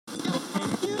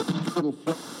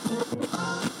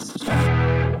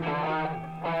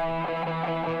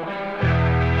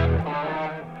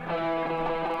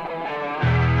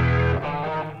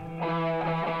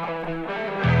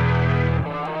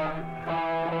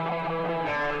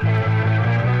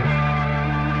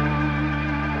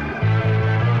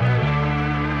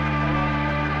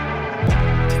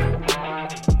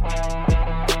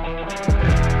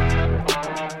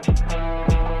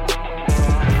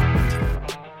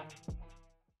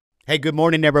Hey, good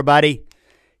morning, everybody.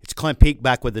 It's Clint Peek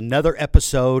back with another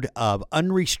episode of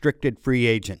Unrestricted Free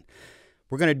Agent.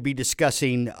 We're going to be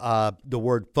discussing the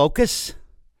word focus,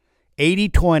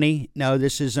 80-20. No,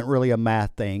 this isn't really a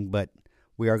math thing, but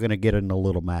we are going to get into a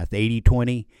little math.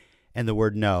 80-20 and the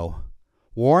word no.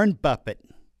 Warren Buffett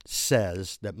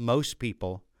says that most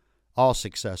people, all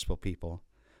successful people,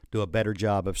 do a better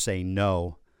job of saying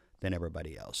no than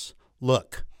everybody else.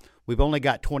 Look, we've only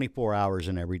got 24 hours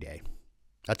in every day.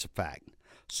 That's a fact.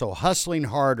 So hustling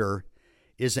harder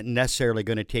isn't necessarily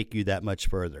going to take you that much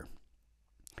further.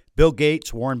 Bill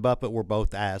Gates, Warren Buffett were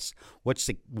both asked, what's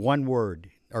the one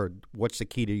word or what's the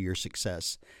key to your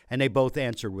success? And they both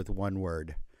answered with one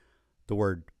word, the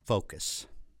word focus.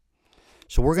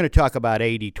 So we're going to talk about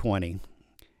 80-20,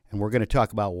 and we're going to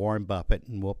talk about Warren Buffett,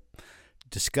 and we'll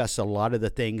discuss a lot of the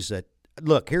things that,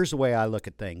 look, here's the way I look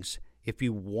at things. If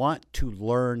you want to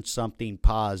learn something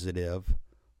positive,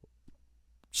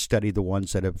 study the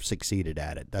ones that have succeeded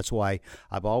at it. That's why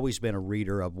I've always been a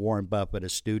reader of Warren Buffett, a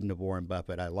student of Warren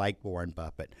Buffett. I like Warren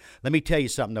Buffett. Let me tell you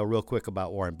something, though, real quick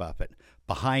about Warren Buffett.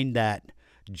 Behind that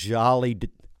jolly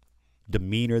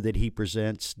demeanor that he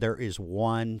presents, there is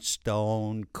one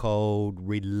stone cold,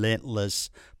 relentless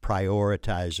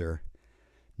prioritizer,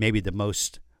 maybe the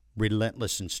most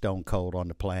relentless and stone cold on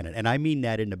the planet. And I mean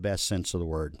that in the best sense of the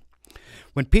word.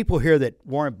 When people hear that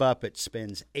Warren Buffett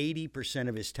spends 80%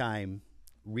 of his time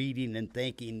reading and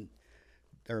thinking,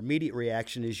 their immediate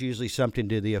reaction is usually something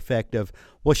to the effect of,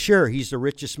 well, sure, he's the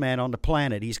richest man on the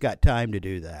planet. He's got time to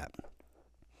do that.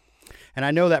 And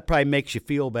I know that probably makes you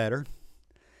feel better,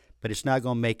 but it's not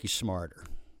going to make you smarter.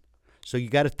 So you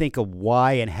got to think of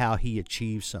why and how he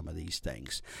achieved some of these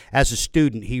things. As a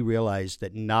student, he realized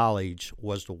that knowledge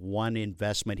was the one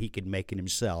investment he could make in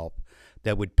himself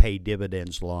that would pay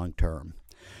dividends long term.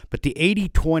 But the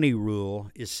 80-20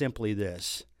 rule is simply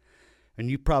this. And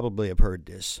you probably have heard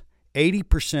this,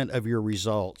 80% of your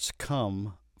results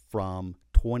come from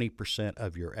 20%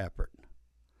 of your effort.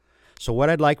 So what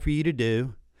I'd like for you to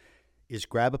do is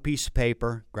grab a piece of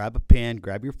paper, grab a pen,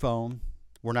 grab your phone.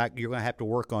 You're going to have to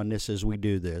work on this as we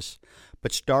do this,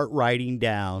 but start writing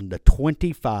down the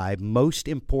 25 most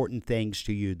important things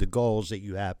to you, the goals that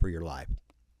you have for your life.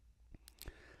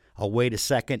 I'll wait a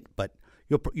second, but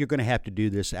you're going to have to do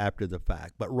this after the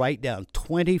fact, but write down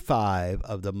 25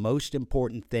 of the most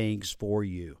important things for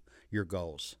you, your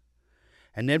goals.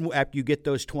 And then after you get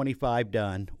those 25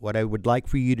 done, what I would like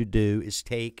for you to do is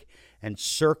take and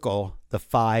circle the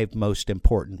 5 most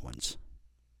important ones.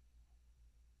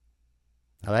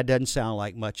 Now, that doesn't sound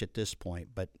like much at this point,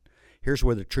 but here's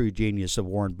where the true genius of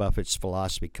Warren Buffett's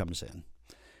philosophy comes in.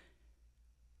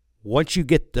 Once you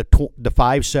get the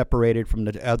 5 separated from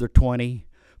the other 20,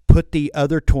 put the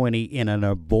other 20 in an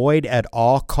avoid at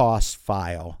all costs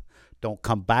file. Don't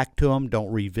come back to them.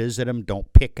 Don't revisit them.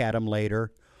 Don't pick at them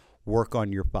later. Work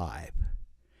on your 5.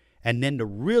 And then to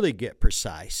really get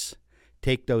precise,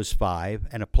 take those 5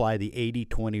 and apply the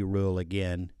 80-20 rule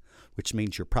again, which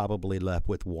means you're probably left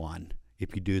with 1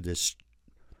 if you do this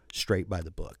straight by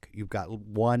the book. You've got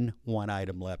one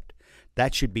item left.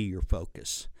 That should be your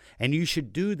focus. And you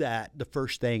should do that the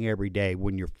first thing every day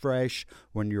when you're fresh,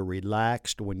 when you're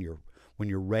relaxed, when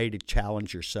you're ready to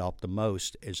challenge yourself the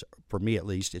most, is for me at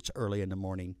least, it's early in the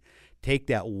morning. Take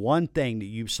that one thing that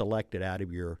you've selected out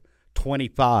of your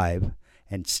 25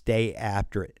 and stay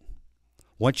after it.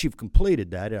 Once you've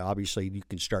completed that, obviously you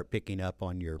can start picking up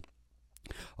on your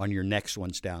next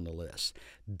ones down the list.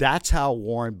 That's how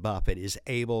Warren Buffett is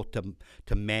able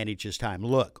to manage his time.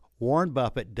 Look, Warren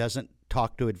Buffett doesn't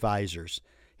talk to advisors.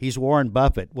 He's Warren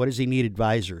Buffett. What does he need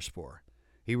advisors for?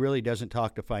 He really doesn't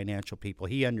talk to financial people.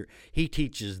 He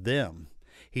teaches them.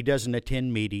 He doesn't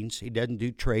attend meetings. He doesn't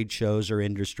do trade shows or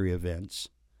industry events.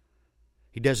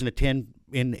 He doesn't attend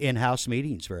in-house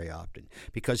meetings very often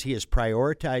because he has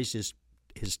prioritized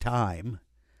his time,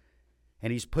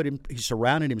 and he's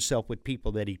surrounded himself with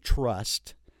people that he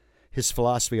trusts. His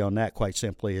philosophy on that, quite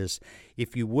simply, is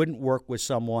if you wouldn't work with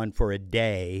someone for a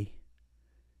day,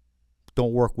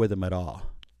 don't work with them at all.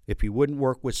 If you wouldn't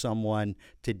work with someone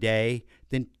today,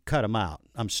 then cut them out.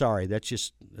 I'm sorry. That's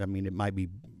just, it might be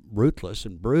ruthless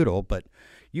and brutal, but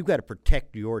you've got to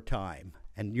protect your time.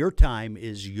 and your time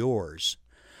is yours.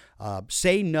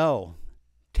 Say no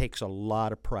takes a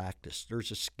lot of practice.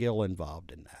 There's a skill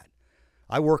involved in that.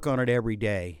 I work on it every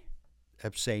day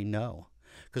of saying no.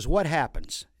 Because what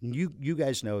happens, and you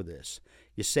guys know this,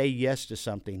 you say yes to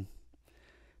something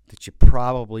that you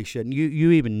probably shouldn't.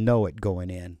 You even know it going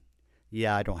in.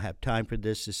 Yeah, I don't have time for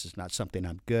this. This is not something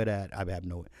I'm good at. I have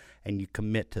no, and you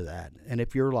commit to that. And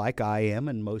if you're like I am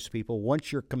and most people,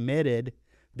 once you're committed,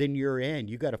 then you're in.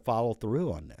 You got to follow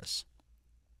through on this.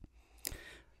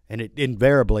 And it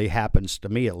invariably happens to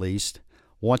me, at least.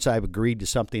 Once I've agreed to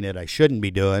something that I shouldn't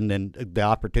be doing, then the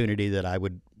opportunity that I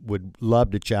would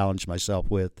love to challenge myself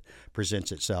with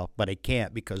presents itself, but I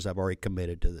can't because I've already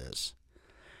committed to this.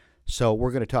 So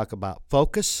we're going to talk about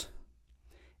focus,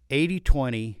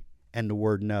 80-20, and the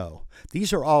word no.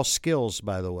 These are all skills,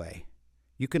 by the way.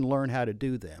 You can learn how to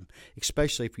do them,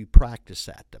 especially if you practice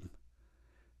at them.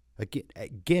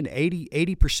 Again,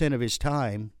 80% of his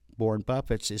time, Warren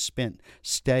Buffett's, is spent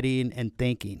studying and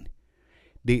thinking.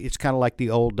 It's kind of like the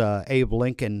old Abe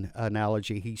Lincoln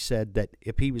analogy. He said that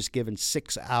if he was given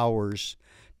 6 hours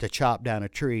to chop down a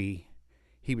tree,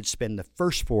 he would spend the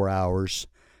first 4 hours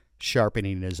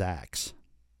sharpening his axe.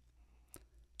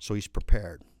 So he's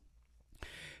prepared.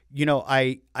 You know,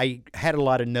 I had a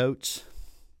lot of notes.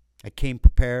 I came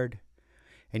prepared.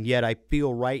 And yet I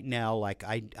feel right now like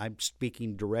I'm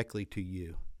speaking directly to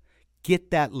you. Get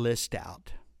that list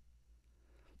out.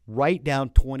 Write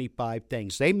down 25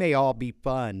 things. They may all be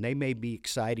fun. They may be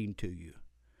exciting to you.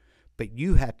 But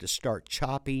you have to start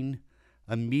chopping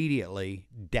immediately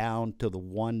down to the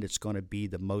one that's going to be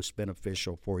the most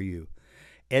beneficial for you.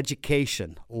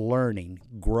 Education, learning,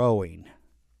 growing.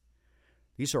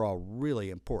 These are all really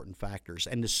important factors.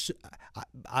 And this,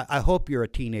 I hope you're a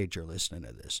teenager listening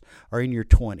to this, or in your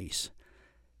 20s.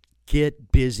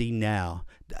 Get busy now.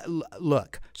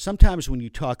 Look, sometimes when you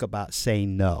talk about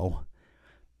saying no,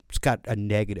 it's got a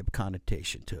negative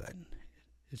connotation to it.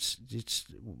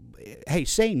 Hey,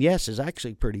 saying yes is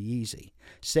actually pretty easy.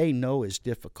 Saying no is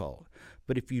difficult.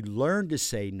 But if you learn to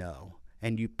say no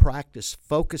and you practice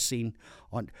focusing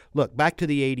on, look, back to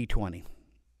the 80-20.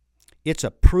 It's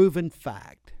a proven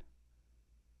fact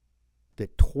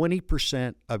that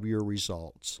 20% of your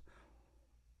results,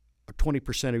 or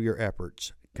 20% of your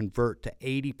efforts, convert to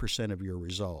 80% of your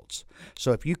results.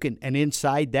 So if you can, and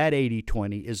inside that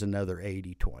 80-20 is another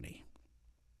 80-20.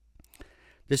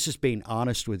 This is being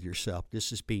honest with yourself.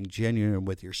 This is being genuine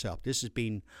with yourself. This is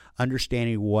being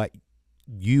understanding what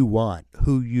you want,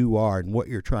 who you are, and what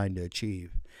you're trying to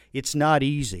achieve. It's not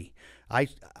easy.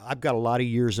 I've got a lot of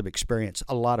years of experience.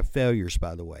 A lot of failures,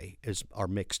 by the way, are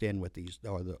mixed in with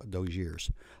those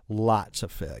years. Lots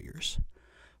of failures.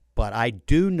 But I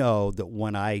do know that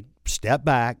when I step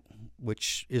back,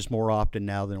 which is more often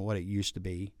now than what it used to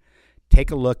be,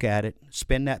 take a look at it,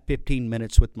 spend that 15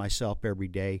 minutes with myself every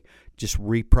day, just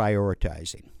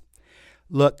reprioritizing.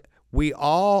 Look, we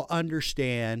all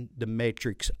understand the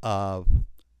matrix of,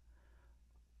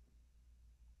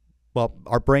 well,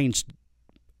 our brains,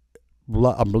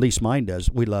 at least mine does,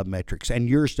 we love metrics, and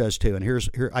yours does too. And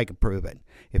here I can prove it.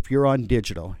 If you're on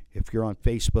digital, if you're on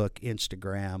Facebook,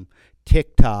 Instagram,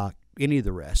 TikTok, any of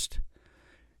the rest,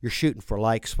 you're shooting for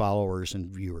likes, followers, and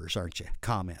viewers, aren't you?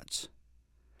 Comments.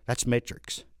 That's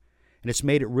metrics. And it's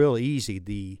made it real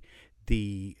easy.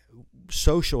 The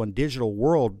social and digital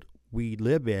world we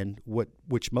live in,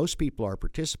 which most people are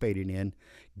participating in,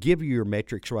 give you your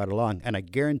metrics right along, and I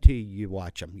guarantee you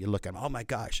watch them. You look at them, oh my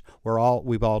gosh,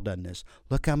 we've all done this.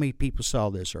 Look how many people saw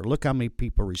this, or look how many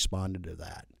people responded to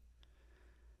that.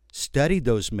 Study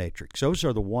those metrics. Those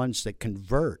are the ones that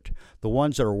convert. The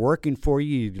ones that are working for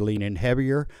you, you lean in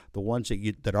heavier. The ones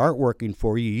that aren't working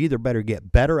for you, you either better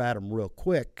get better at them real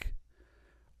quick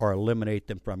or eliminate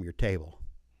them from your table.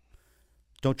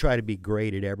 Don't try to be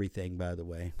great at everything, by the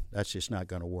way. That's just not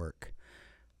going to work.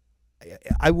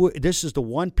 This is the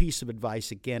one piece of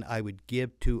advice, again, I would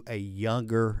give to a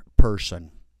younger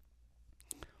person.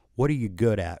 What are you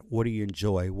good at? What do you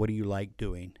enjoy? What do you like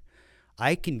doing?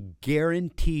 I can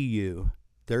guarantee you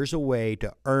there's a way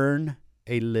to earn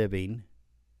a living.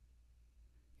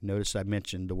 Notice I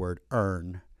mentioned the word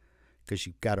earn, because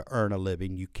you've got to earn a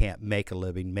living. You can't make a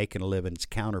living. Making a living is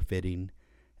counterfeiting,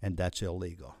 and that's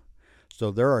illegal.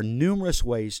 So there are numerous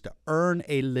ways to earn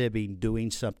a living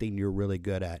doing something you're really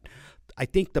good at. I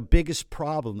think the biggest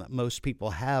problem that most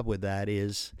people have with that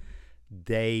is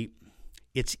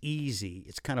it's easy.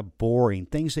 It's kind of boring.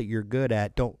 Things that you're good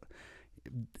at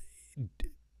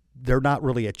they're not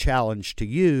really a challenge to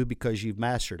you because you've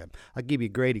mastered them. I'll give you a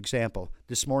great example.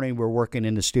 This morning we're working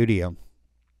in the studio.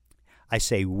 I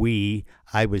say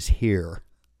I was here.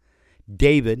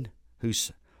 David,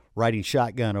 who's riding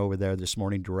shotgun over there this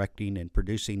morning, directing and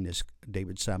producing this.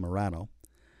 David Samarano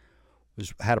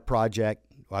had a project.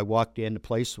 I walked in, the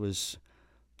place was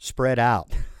spread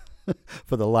out,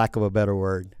 for the lack of a better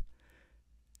word.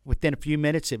 Within a few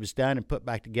minutes, it was done and put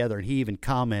back together, and he even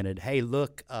commented, "Hey,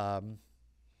 look,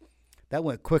 that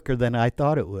went quicker than I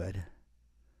thought it would."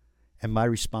 And my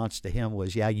response to him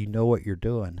was, "Yeah, you know what you're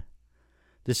doing.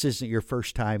 This isn't your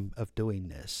first time of doing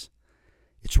this.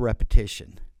 It's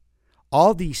repetition."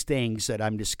 All these things that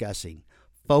I'm discussing,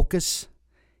 focus,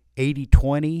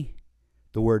 80-20,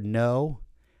 the word no,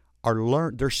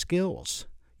 they're skills.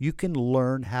 You can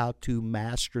learn how to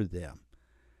master them.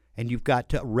 And you've got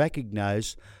to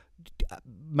recognize,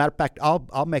 matter of fact,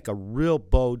 I'll make a real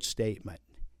bold statement.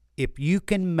 If you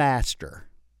can master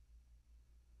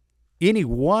any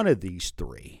one of these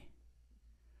three,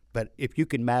 but if you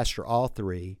can master all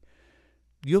three,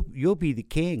 you'll be the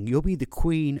king. You'll be the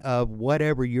queen of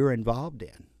whatever you're involved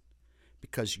in,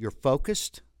 because you're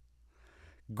focused.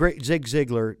 Great Zig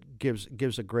Ziglar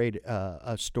gives a great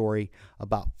a story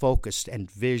about focus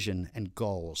and vision and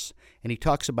goals, and he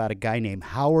talks about a guy named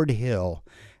Howard Hill.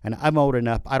 And I'm old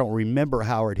enough, I don't remember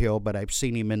Howard Hill, but I've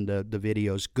seen him in the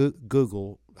videos.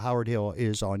 Google Howard Hill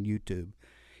is on YouTube.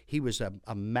 He was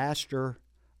a master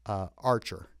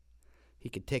archer. He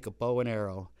could take a bow and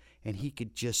arrow, and he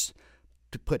could just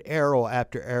put arrow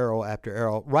after arrow after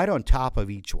arrow right on top of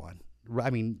each one. I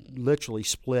mean, literally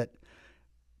split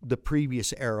the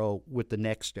previous arrow with the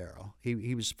next arrow.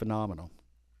 He was phenomenal.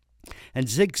 And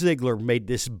Zig Ziglar made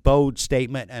this bold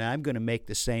statement, and I'm going to make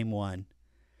the same one.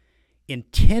 In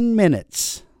 10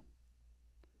 minutes,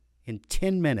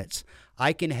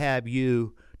 I can have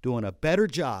you doing a better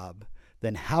job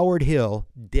than Howard Hill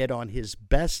did on his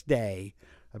best day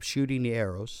of shooting the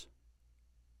arrows,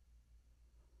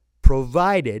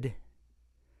 provided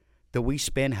that we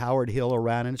spin Howard Hill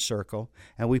around in a circle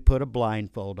and we put a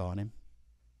blindfold on him.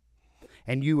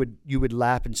 And you would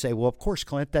laugh and say, "Well, of course,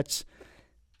 Clint, that's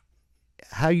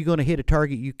how are you going to hit a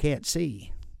target you can't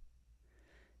see?"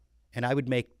 And I would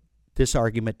make this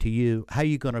argument to you: how are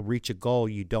you going to reach a goal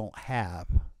you don't have?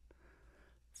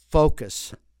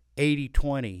 Focus,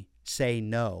 80-20, say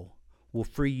no, will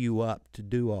free you up to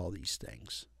do all these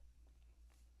things.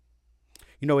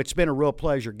 You know, it's been a real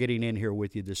pleasure getting in here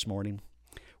with you this morning.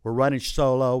 We're running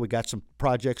solo. We got some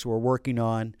projects we're working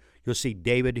on. You'll see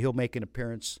David. He'll make an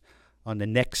appearance on the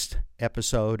next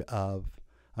episode of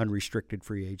Unrestricted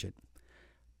Free Agent.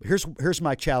 Here's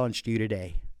my challenge to you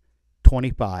today.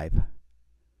 25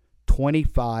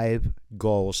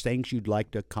 goals, things you'd like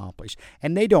to accomplish.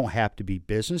 And they don't have to be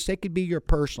business. They could be your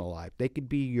personal life. They could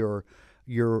be your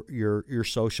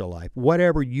social life.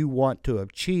 Whatever you want to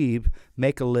achieve,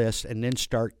 make a list and then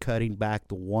start cutting back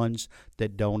the ones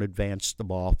that don't advance the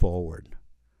ball forward.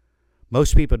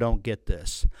 Most people don't get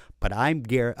this, but I'm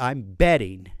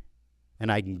betting,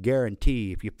 and I can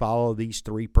guarantee if you follow these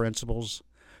three principles,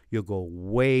 you'll go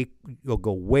way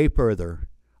further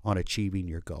on achieving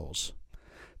your goals.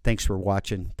 Thanks for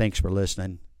watching. Thanks for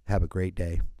listening. Have a great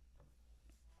day.